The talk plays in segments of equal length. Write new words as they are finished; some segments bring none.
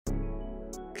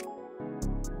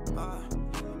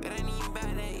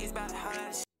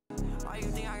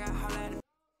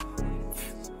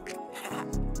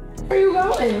Where you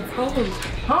going?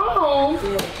 Home.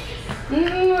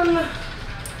 Yeah.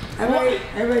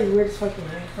 Everybody weird as fucking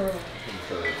man. For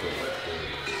real.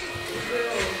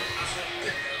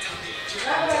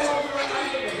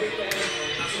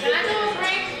 Can I do a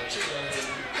break?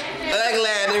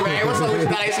 Ugly, man. What's up with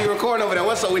you? I see you recording over there.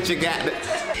 What's up with you, got?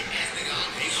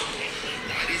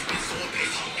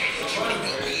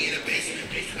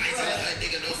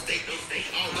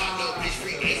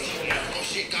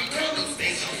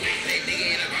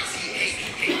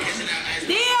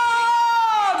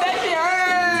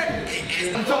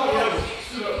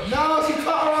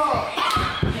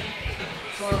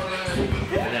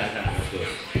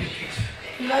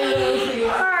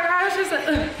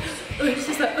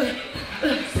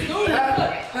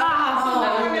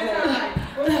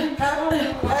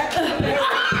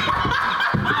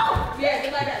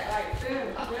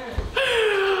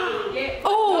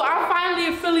 Oh, I'm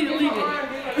finally affiliate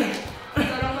leaving.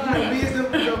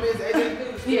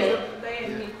 Yeah.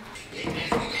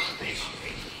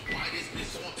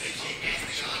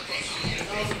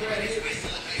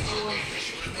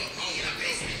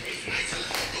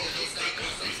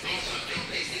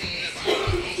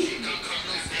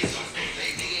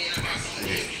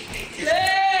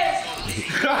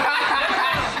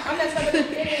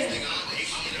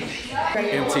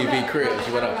 MTV Cribs,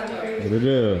 what up? What it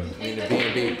is? In the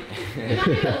B&B.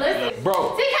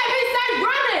 Bro.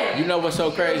 Bro, you know what's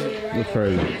so crazy? What's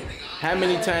crazy? How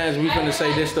many times we finna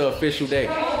say this the official day?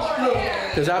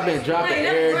 Cause I've been dropping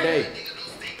every day.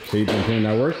 So you been putting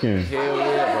that work in? Hell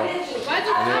yeah, bro.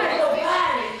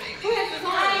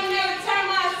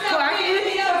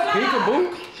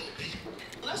 Peekaboo?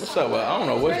 What's up? Well, I don't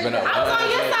know what's been up. I was on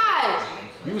your side.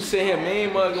 You was sitting here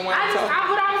mean mugging when I I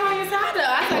was on your side though. I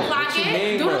said clock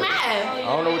it, do the math. I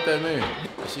don't know what that means.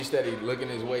 She steady looking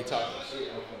his way talking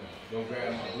shit. Don't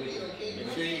grab my booty.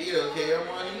 Okay,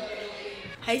 Armani?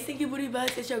 Hey Stinky Booty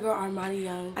Butts, it's your girl Armani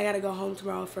Young. I gotta go home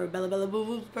tomorrow for Bella Bella Boo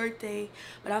Boo's birthday,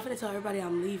 but I'm finna tell everybody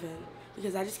I'm leaving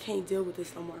because I just can't deal with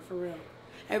this no more, for real.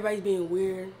 Everybody's being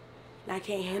weird, and I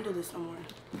can't handle this no more,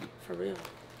 for real.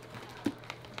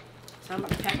 So I'm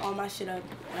about to pack all my shit up,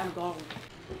 and I'm gone.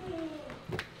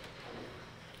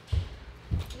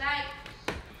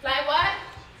 Like what?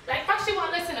 Like fuck she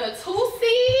wanna listen to a 2C?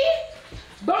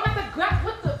 Bro, got the grab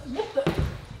what the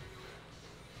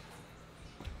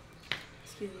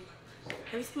Excuse me.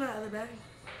 Have you seen my other bag?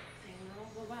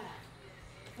 why?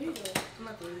 Where you going? I'm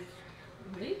about to leave.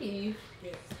 Leave?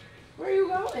 Yes. Where are you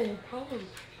going? Home.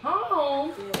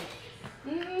 Home?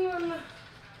 Yeah.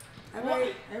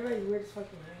 Everybody's weird as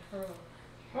fucking man, for real.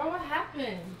 Bro, what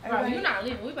happened? Bro, Everybody- you're not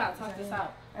leaving. We about to talk this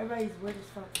out. Everybody's weird as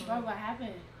fuck. Bro, what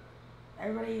happened?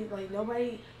 Everybody, like,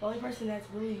 nobody, the only person that's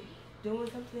really doing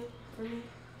something for me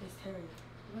is Terry.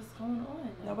 What's going on?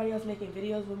 Nobody else making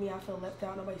videos with me. I feel left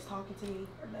out. Nobody's talking to me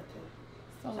or nothing.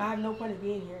 So So I have no point of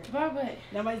being here. bro, but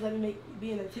Nobody's letting me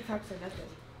be in the TikToks or nothing.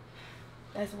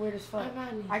 That's weird as fuck.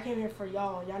 Armani. I came here for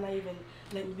y'all. Y'all not even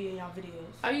letting me be in y'all videos.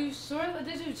 are you sure?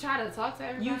 Did you try to talk to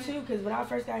everybody? You too, because when I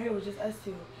first got here, it was just us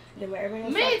two. And then when everybody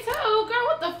else Me too, girl.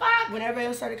 What the fuck? when everybody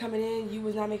else started coming in, you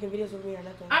was not making videos with me or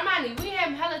nothing. Armani, we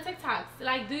have hella TikToks.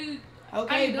 Like, dude. Are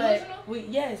Okay, you but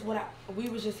delusional? we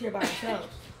was just here by ourselves.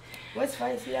 What's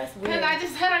funny? See, that's weird. Because I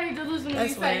just said, are you delusional?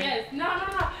 That's You say weird. yes.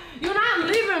 No. You're not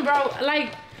leaving, bro.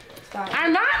 Like, Stop.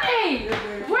 Armani,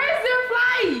 where's their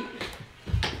flight?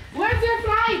 Where's your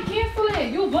flight? Cancel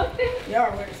it. You booked it?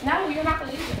 Y'all weird. No, you're not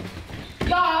leaving.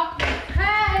 Y'all,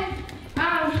 hey.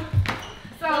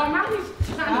 So Armani's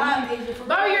trying to leave.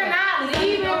 Bro, you're not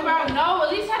leaving, bro. No, at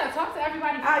least try to talk to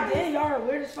everybody. I did. Y'all are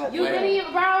weird as fuck. You didn't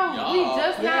even, bro. We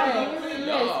just now Yeah. doing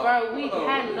this, bro. We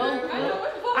had no clue.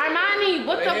 Armani,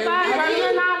 what the fuck, bro?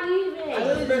 You're not leaving. I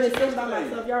literally been sitting by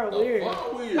myself. Y'all are weird. Bro,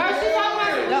 she's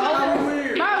talking about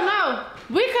bro, no.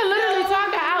 We could literally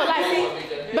talk her out. Like,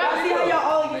 bro, See how y'all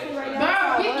all get right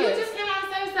now? bro, you just came on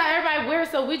stage that everybody weird,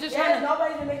 so we just trying to.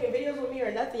 Nobody's been making videos with me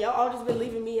or nothing. Y'all all just been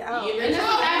leaving me out. And this is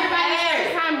everybody's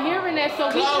first time hearing that, so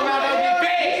we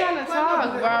trying to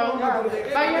talk, bro.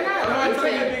 But you're not.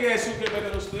 Take that big ass suitcase back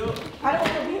in the still. I don't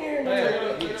want to be here.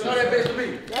 Show that bitch to me.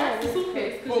 That's the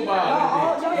suitcase.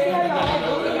 Football.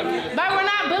 But we're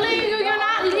not bullying you. You're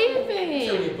not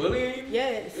leaving. Bullying?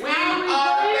 Yes. We are family.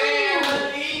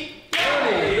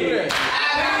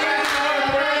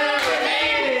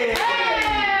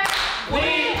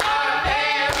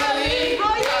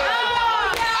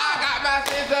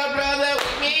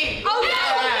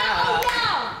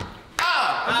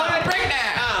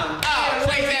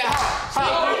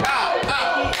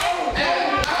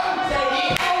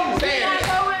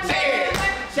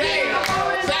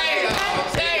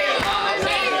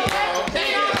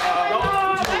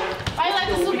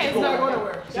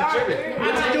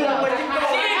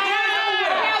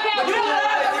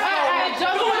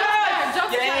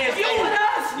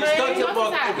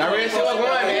 Now, real shit, what's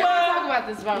going on, man? Talk about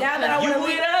this, bro. Now that I want to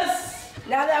leave us?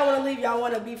 Now that I want to leave, y'all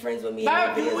want to be friends with me.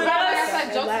 Bro, you with us?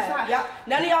 That's jokes aside.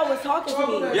 None of y'all was talking to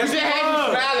me. You just had you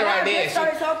smiling right there.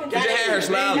 Started talking to You just had her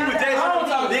smiling.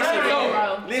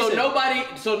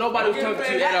 So nobody was talking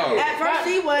to you at all. At first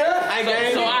he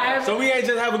was. So we ain't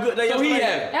just have a good day. So he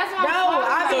have. That's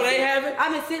what So they have it?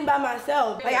 I've been sitting by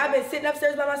myself. Like, I've been sitting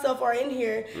upstairs by myself or in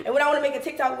here. And when I want to make a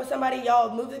TikTok with somebody,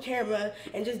 y'all move the camera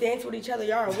and just dance with each other.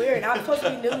 Y'all are weird. I'm supposed to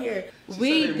be new here.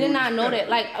 We did not know that.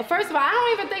 Like, first of all, I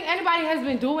don't even think anybody has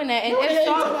been doing that. And if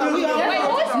so,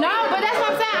 no, but that's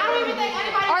what I'm saying. I don't even think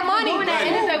anybody has been doing that.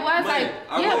 And if they was, like,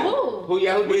 yeah, who? Who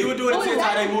did? You were doing the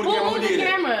TikTok, they moved the camera. Who moved the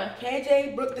camera?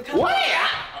 KJ, Brooke, the couple. What?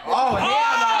 Oh, hell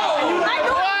no. I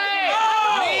do it.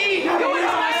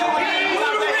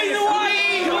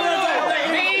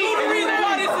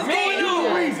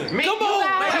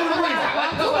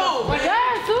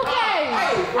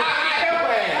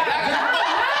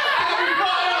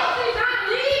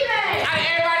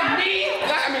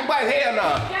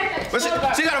 But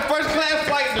she got a first class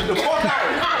flight to the 4 hours.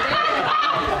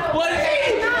 What is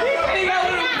he? He got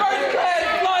one of the first class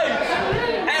flights.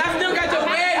 Hey, I still got your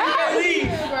bag, you can't leave.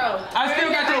 I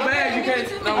still got your bag, you can't.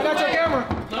 No. I got your camera.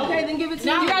 Okay, then give it to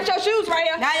me. You got your shoes right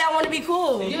here. Now y'all want to be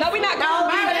cool. No, we not Now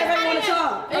cool. we said everybody want to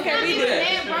talk. Okay, we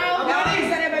did. Now we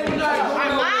said everybody want to talk.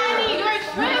 Armani, you're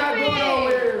tripping. You're not going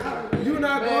nowhere. You're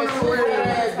not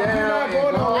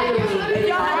going nowhere. If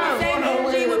y'all have the same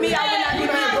energy with me, I would not be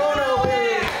going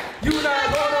nowhere. You not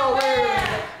going nowhere.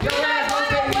 Your ass gonna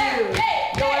stay here.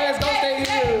 Your ass gonna stay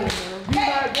here. You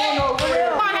not going nowhere.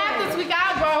 I'm gonna have to tweak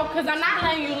out, bro, because I'm not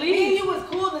letting you Me and leave. you was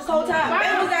cool this whole time. It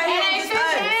was out here just us.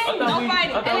 Don't fight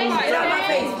it. Don't fight Get out my it.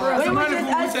 face, bro. When it was just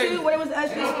us two, when it was us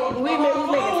two, we was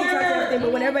making TikToks and everything,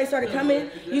 but when everybody started coming,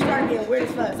 you started being weird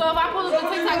as fuck. So if I pull up the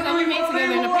TikToks that we made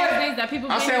together in the past days that people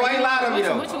I said, why you lied to me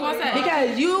though? What you gonna say?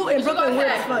 Because you and Brooklyn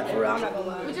weird as fuck, for real, I'm not gonna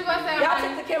lie. What you gonna say? Y'all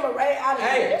took the camera right out of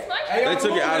here. They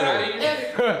took it out of her.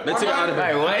 They took it out of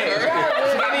her.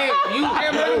 You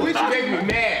camera with you make me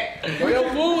mad. Where your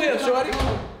food is, shorty?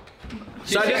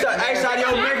 Shorty, your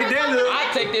Macadilla. I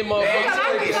take that motherfucker. She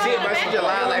don't get shit, but she just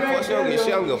lying like fuck. She don't get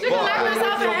shit. I don't give a She can let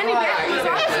herself in any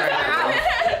business.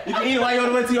 You can eat while you're on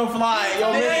the way to your flight. Your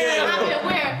Macadilla.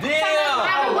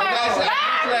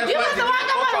 You must have walked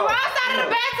up on the wrong side of the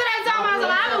bed to that time. I was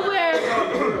like, I've been weird.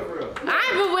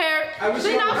 I've been weird.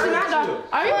 She knows she's not though.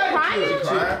 Are you crying?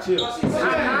 Chill.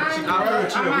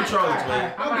 We trolling,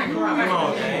 man. Come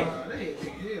on, gang.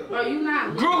 Bro, you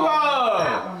not. Group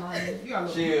hug.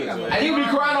 Chill. And you be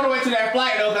crying on the way to that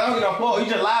flight though, 'cause I don't get no fault. You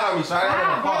just lied on me, so I don't get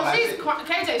no fault. She's crying.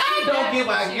 KJ, I don't give a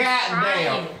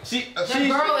goddamn. The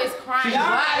girl is crying. She just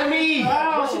lied to me.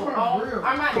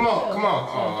 Come on.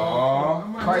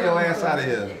 Cry your ass out of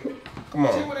here. Come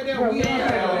on.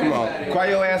 Come on. Cry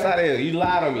your ass out of here. You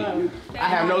lied on me. I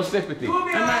have no sympathy.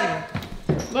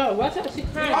 Bro, watch out. She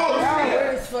crying.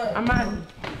 Oh, I'm out.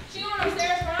 She went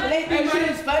upstairs, bro. They think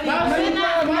she's funny.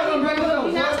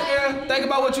 Think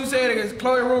about what you said, niggas.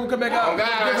 Close your room, come back out. Oh,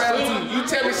 God. You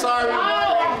tell me sorry.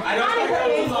 I don't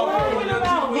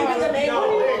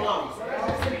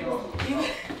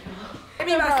Give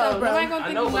me my stuff, bro. I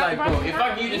know, but like, bro, if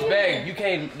I give you this bag, you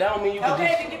can't. That don't mean you can Okay,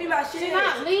 just. then give me my shit. She's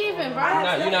not leaving, bro.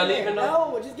 You're not leaving,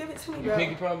 though? No, just give it to me, bro.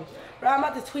 Pinky promise. Bro, I'm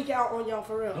about to tweak out on y'all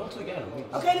for real. Don't tweak out on me.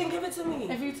 Okay, then give it to me.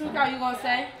 If you took out, you gonna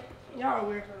say? Y'all are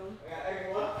weird, bro.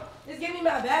 Just give me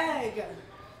my bag.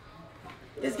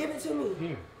 Just give it to me.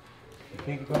 Here.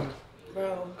 Pinky promise.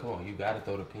 Bro. Come on, you gotta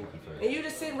throw the pinky first. And you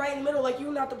just sitting right in the middle like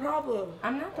you're not the problem.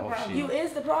 I'm not the problem. You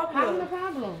is the I'm the problem.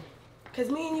 problem. Cause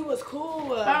me and you was cool.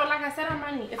 Bro, like I said, I'm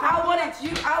money. If I wanted to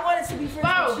be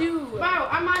friends with you. Bro,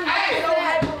 I'm money. Hey, so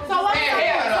what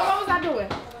was I doing?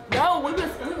 No, we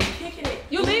was kicking it.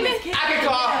 You leaving?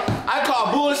 I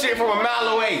call bullshit from a mile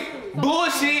away.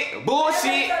 Bullshit.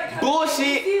 See,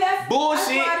 that's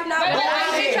Bullshit. I'm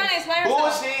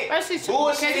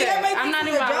not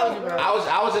even about you, bro. I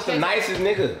was just the nicest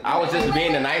nigga. I was just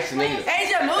being the nicest nigga.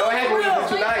 Asia, move. Don't have to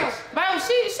be too nice. Bro,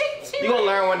 she You gonna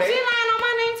learn one day. She lying on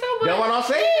my name too, but That's what I'm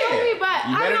saying.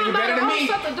 You better than me.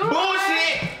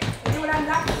 Bullshit.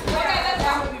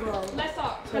 Let's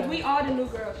talk. Because we all the new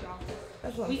girls, y'all.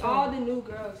 We all the new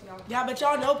girls, y'all. Yeah, but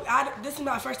y'all know, this is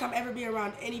my first time ever being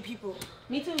around any people.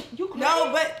 Me too. You crazy?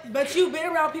 No, but you been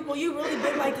around people. You really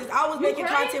been like this. I was making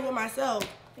content with myself.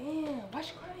 Damn, why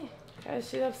she crying? Cause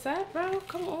she upset, bro.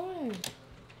 Come on.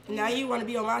 Now you want to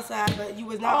be on my side, but you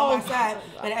was not on my side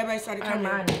when everybody started coming.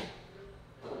 Armani.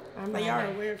 Like y'all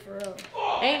are weird for real.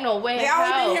 Ain't no way in Like, I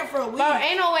only hell. been here for a week. Bro,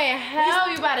 ain't no way in hell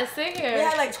you about to sit here. We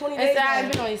had like 20 days.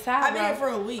 I've been on your side, I've been here for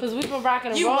a week. Because we've been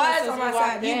rocking and You rolling was since on my we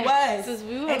side. walked You in. was. Since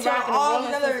we were Until rocking all and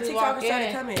these rolling other since we TikTokers walked started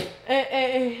in. coming.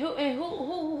 And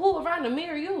who around me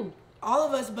or you? All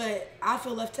of us, but I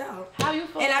feel left out. How you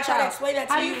feel And I left try to out? explain that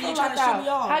to How you, and you feel try to left shoot out? me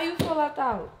off. How you feel left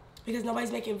out? Because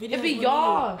nobody's making videos. It be with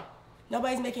y'all. me.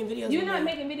 Nobody's making videos. You're with not me.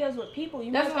 making videos with people.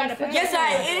 You That's must what gotta I'm pay. Yes,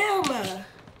 I am.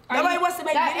 Nobody wants to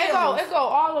make videos. It go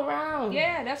all around.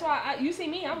 Yeah, that's why you see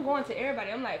me. I'm going to everybody.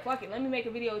 I'm like, fuck it. Let me make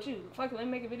a video with you. Fuck it. Let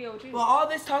me make a video with you. Well, all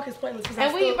this talk is pointless. And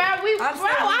I'm so confused,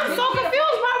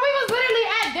 bro. We was literally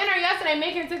at dinner yesterday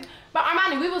making. But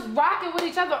Armani, we was rocking with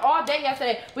each other all day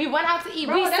yesterday. We went out to eat.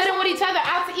 Bro, we sitting with each other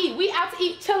out to eat. We out to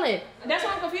eat, chilling. That's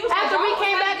why I'm confused. After we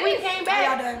came back.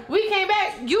 We came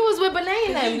back. You was with Benet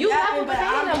and them. You left with Benet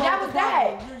and them. That was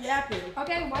that. You're yapping.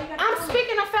 Okay, why you gotta I'm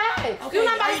speaking of facts. Okay, You're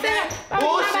not about to sit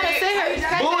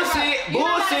here.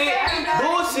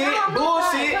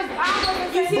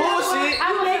 Bullshit.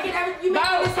 You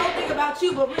making this whole thing about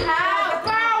you, but we're not.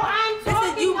 Bro, I'm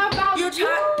talking about you.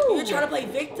 You're trying to play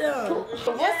victim.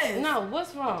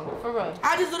 What's wrong? For real.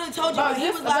 I just literally told you. He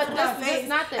was laughing in my face.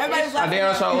 Everybody was laughing.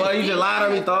 Damn, so what? You just lied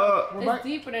on me, dog. It's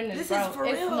deeper than this, This bro. is for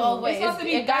it's real. no way. It's supposed to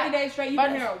be 30 days straight. You've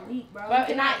been here a week, bro.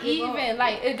 But not even.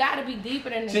 Like, it gotta be deeper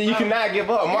than this, See, you bro. cannot give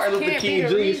up. Martin Luther can't be King the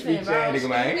Jr. reason, speech, bro. nigga,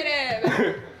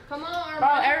 man. Come on, Bro,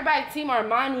 everybody team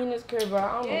Armani in this crib, bro.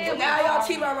 I don't know. Now y'all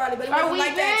team Armani, but it wasn't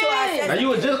like that until I said Now, you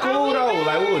was just cool, though.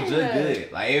 Like, we was just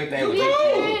good. Like, everything was just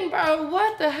cool. Bro,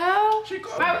 what the hell?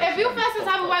 Bro, if you feel some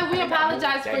type of way, we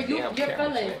apologize for your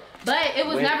feelings. But it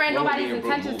was never in nobody's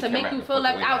intentions to make you feel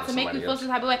left out, to make you feel some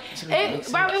type of way.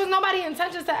 Bro, it was nobody's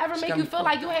intentions to ever make you feel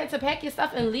like you had to pack your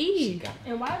stuff and leave.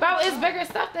 Bro, it's bigger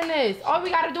stuff than this. All we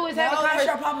gotta do is have a conversation. That's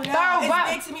your problem now.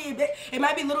 It's big to me. It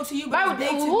might be little to you, but bro, it's big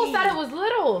to me. who said it was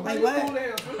little? Like what?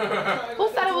 Who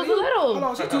said it was little? Hold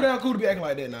on, she's too damn cool to be acting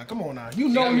like that now. Come on now. You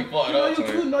know you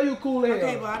cool as hell.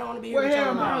 Okay, but I don't want to be here with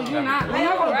hell y'all. no. You're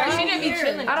not. She didn't be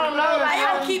chilling. I don't know. Like,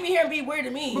 y'all keep me here and be weird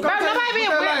to me. Bro, nobody being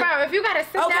weird, bro. If you gotta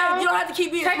sit Okay, down, you don't have to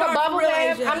keep being take a smart bubble for real,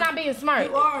 bath. Asia. I'm not being smart.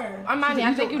 You are. Armani,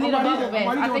 I think you need a bubble bath.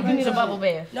 I think you need a bubble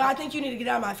bath. No, I think you need to get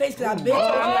out of my face because I've been told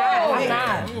you I'm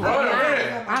that.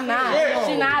 not.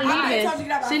 She not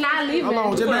leaving. She not leaving. Hold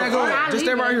on, just back up. Not Just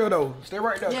stay leaving. right here though. Stay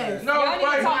right there. Yes. No Y'all need to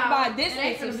fighting. talk about It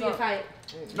ain't distance gonna or be a something. fight.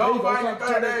 No fighting.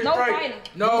 30 days No straight. fighting.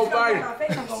 No fighting. My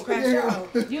face, I'm gonna crash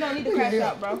out. You don't need to crash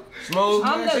out, bro. Smooth.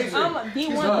 I'm a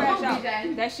D1 crash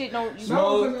out. That shit don't.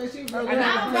 Smooth.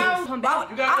 Come back.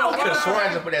 You got I could have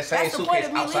sworn to put that same That's the point suitcase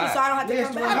of me leaving, so outside. I don't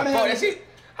have to come back. Oh, that's it.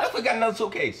 How the fuck got another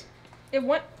suitcase?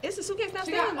 It's a suitcase not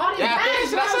She got still. all these Yeah, I think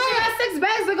bags, it's bro. She got 6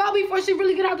 bags to go before she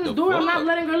really get out this The door. I'm fuck? not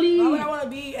letting her Why would leave. I want to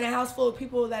be in a house full of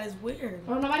people that is weird?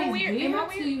 Oh, nobody's Weird. weird Am I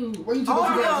to weird? you. Where you took Oh,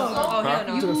 us no. Oh, hell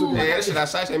no. Yeah, that shit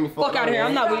outside made me Fuck out of here.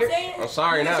 I'm not weird. I'm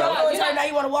sorry So now. now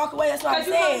you want to walk away? That's what I'm Cause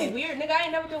you call me saying. weird, nigga. I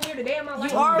ain't never been weird a day in my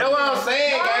life. You are. That's what I'm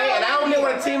saying, gang. And I don't even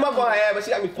want to team up on her ass, but she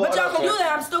got me fucked But y'all up. can do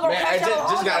that. I'm still gonna Man, crash out.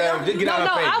 just got just get out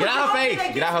her face. Get out her face.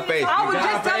 Get out her face. I was Get out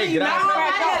just her telling face. you Get out not her to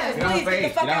face. crash out. Get out her Please, get the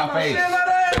face. fuck Get out her out face.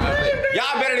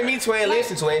 Y'all better than me, twin.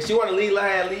 Listen, twin. She want to leave,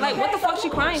 let her leave. Like, what the fuck she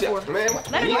crying for? Man,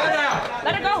 Let her go.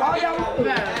 Let her go.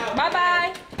 Bye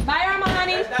bye. Bye,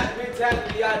 Armani.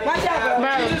 Watch out,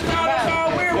 bro.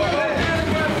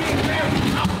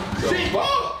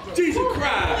 Jesus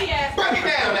Christ. break it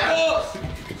down now.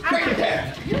 Break it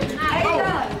down.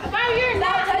 Bro, you're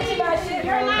not touching my shit.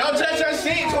 You're not. Don't touch her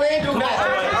shit, twin. Do not.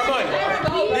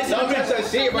 Listen, don't touch her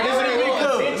shit, bro. This is the big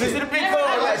club. This is the big club.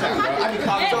 I be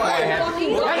talking so ass.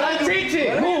 That's like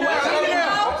teaching. Move. Watch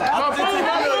out. Stop touching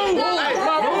me.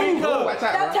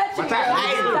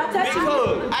 Big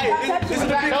club. Hey, this is the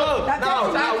big club. No,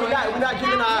 we're not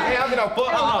giving our hands in a fuck.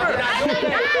 We're not doing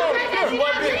that. We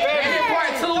want big family.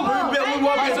 Part 2. We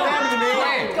want big family,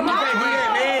 man. Come on. We can't do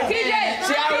that, man. TJ.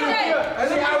 See how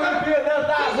we feel left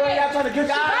out, bro. Y'all trying to get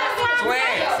out.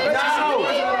 Swag. No.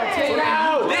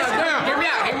 Listen. Hear me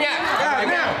out.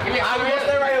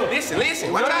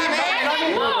 Listen. Watch out,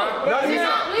 man.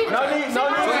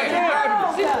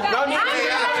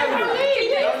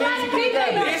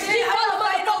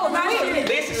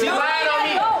 Listen, she lied on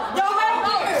me.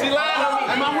 She lied on me.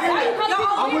 Am I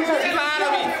weird? She lied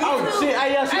on me. Oh, shit.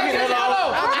 Hey, yeah, she get it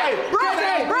all.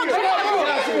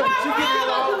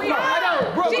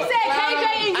 She said KJ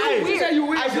and you She said you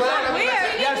weird. She lied on me.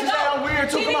 Yeah, she said I'm weird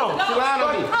too. Come on. She lied on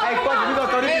me. Hey, fuck it. We gonna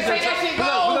throw this bitch. We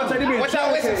gonna take this bitch. What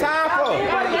y'all wasting time for?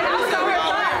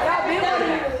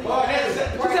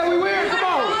 She said we weird. Come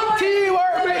on.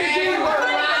 Teamwork, baby. Teamwork.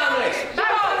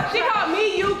 She called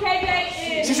me, you, KJ,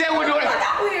 and She said we're doing it.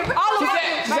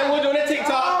 She said we're doing a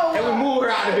TikTok and we move her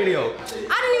out of the video.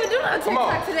 I didn't even do no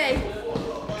TikTok today.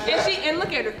 and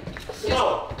look at her.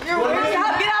 You're weird.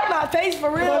 Stop, get out of my face for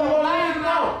real. You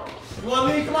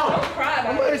want to leave? Come on. Don't cry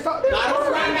about it. Stop. Don't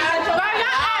cry now.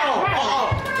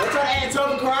 Don't try to act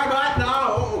tough and cry about it.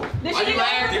 No. Did Why she you get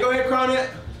laughing? Go ahead, crying it.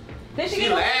 She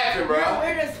laughing, bro. You're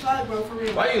weird as fuck, bro, for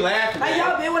real. Why you laughing? Like,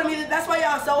 y'all been with me. That's why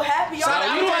y'all so happy.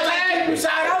 Y'all You want to laugh?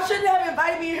 Y'all shouldn't have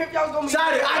invited me here if y'all was going to be. I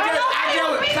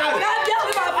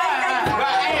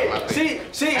she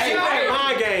playing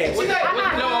mind games. You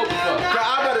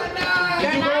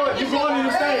going to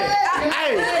the stand?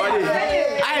 Hey,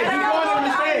 if you going to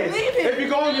the stand, if you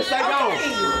going to stand, go.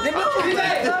 No.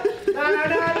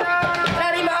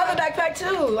 I need my other backpack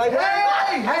too. Like,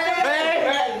 Hey,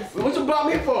 what you brought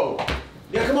me for?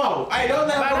 Yeah, come on. Hey, don't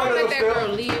let her go to the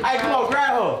field. Hey, come on,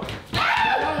 grab her.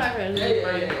 Don't let her leave,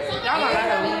 bro. Y'all don't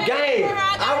let her leave. Gang,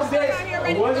 I was there.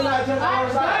 Wasn't I just on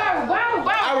her side?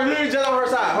 I was literally just on her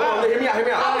side. Hold on, hear me out.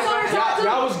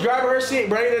 Y'all was grabbing her shit,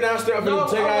 bringing it downstairs, and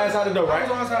take her ass out the door, right?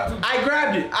 I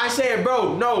grabbed it. I said,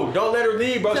 bro, no, don't let her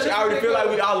leave, bro. She already feel like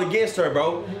we all against her,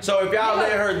 bro. So if y'all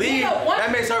let her leave,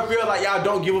 that makes her feel like y'all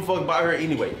don't give a fuck about her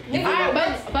anyway. Alright,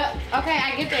 but okay,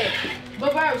 I get that.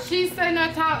 But bro, she's saying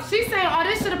all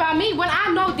this shit about me when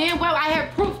I know damn well I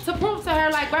have proof to her,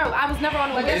 like, bro, I was never on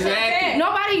the way. Exactly.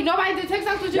 Nobody did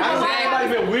TikToks with you. Everybody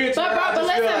been weird to her. I just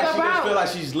feel like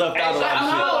she's left out a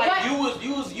lot of shit.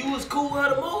 You was cool with her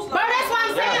the most. Bro, that's what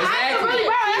I'm saying. I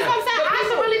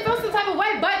should really feel some type of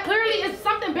way, but clearly it's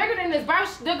something bigger than this, bro.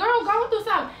 The girl going through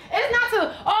something. It's not to,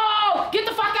 get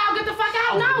the fuck out.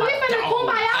 No, we finna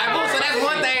kumbaya. So that's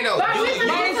one thing though. Bro, we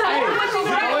finna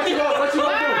What you gonna do?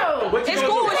 It's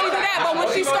cool when she do that, but when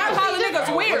she start calling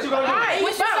niggas weird. When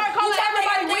she start calling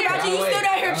everybody weird, you stood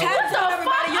out here chatting to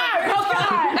everybody.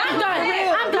 I'm done,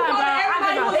 bro.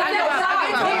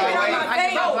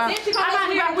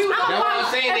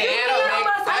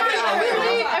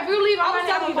 If you leave,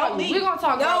 I'm gonna leave. We're gonna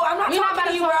talk. No, I'm not talking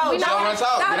to you, bro. Stop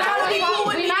trying to be cool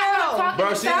with me, bro.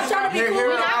 Stop trying to be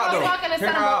cool. I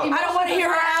don't want to hear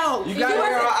her out. You gotta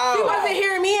hear her out. She wasn't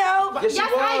hearing me out. Yes,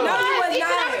 I know.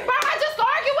 Bro, I just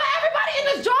argued with everybody in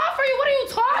this job for you. What are you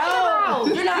talking about?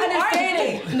 You're not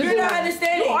understanding. You're not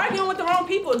understanding. You're arguing with the wrong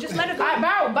people. Just let it go.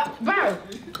 Bro.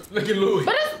 Look at Louis.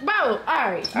 But it's, bro,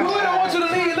 alright. Louis don't want you to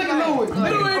leave. Look at Louis.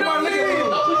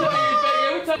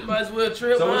 Might as well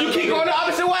trip. So when you keep going the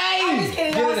opposite way. I'm just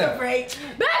kidding. I was afraid.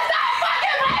 That's not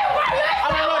fucking right.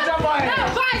 I'm gonna jump on No,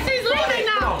 fine. She's leaving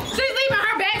now. She's leaving.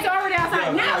 Her bags are already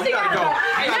outside. Now she gotta go.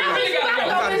 Now she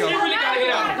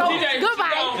gotta go.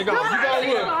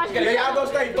 Goodbye. Yeah, y'all go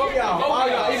stay. Both y'all. All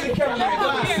y'all. Easy camera.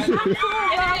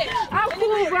 I'm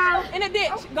cool, bro. In the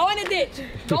ditch. Go in the ditch.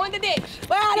 Go in the ditch.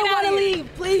 Well, I don't want to leave.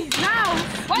 Please. No.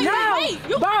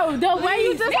 Bro, the way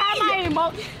you just had my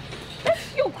emotion.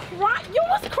 You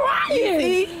was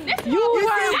crying. You were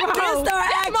real star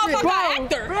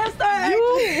actor. Real star actor. You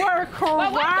were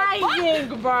crying,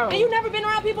 bro. And you never been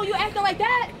around people you acting like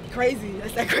that? Crazy.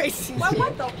 That's that crazy.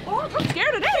 What the fuck? I'm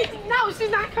scared of that. No,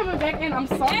 she's not coming back in. I'm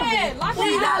sorry. Yeah, lock her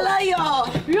Please, out. I love y'all.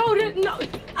 You didn't know.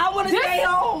 I want to stay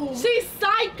home. She's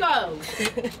psycho.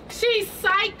 She's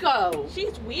psycho.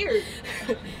 She's weird.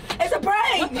 It's a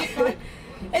prank.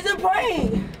 It's a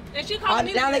prank. And she called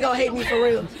me. Now they gonna hate me for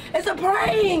real. It's a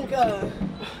prank. Fuck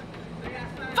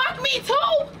me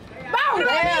too. Bro,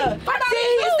 Yeah.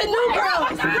 See, it's the new girl.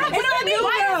 It's the new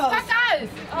girl. Fuck us.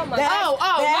 Oh my God.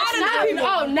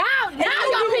 Now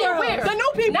y'all being weird. The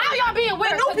new people. Now y'all being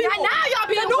weird. The new people. Now y'all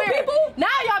being The new weird. people.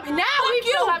 Now we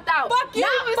feel left out. Fuck you. Now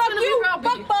it's Fuck gonna you. be real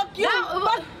big. Fuck you.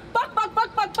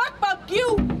 Fuck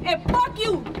you. And fuck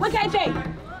you. Look at Jay.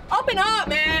 Open up,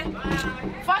 man.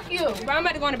 Fuck you. Bro, I'm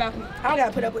about to go in the balcony. I don't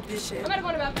gotta put up with this shit. I'm about to go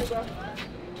in the balcony, bro.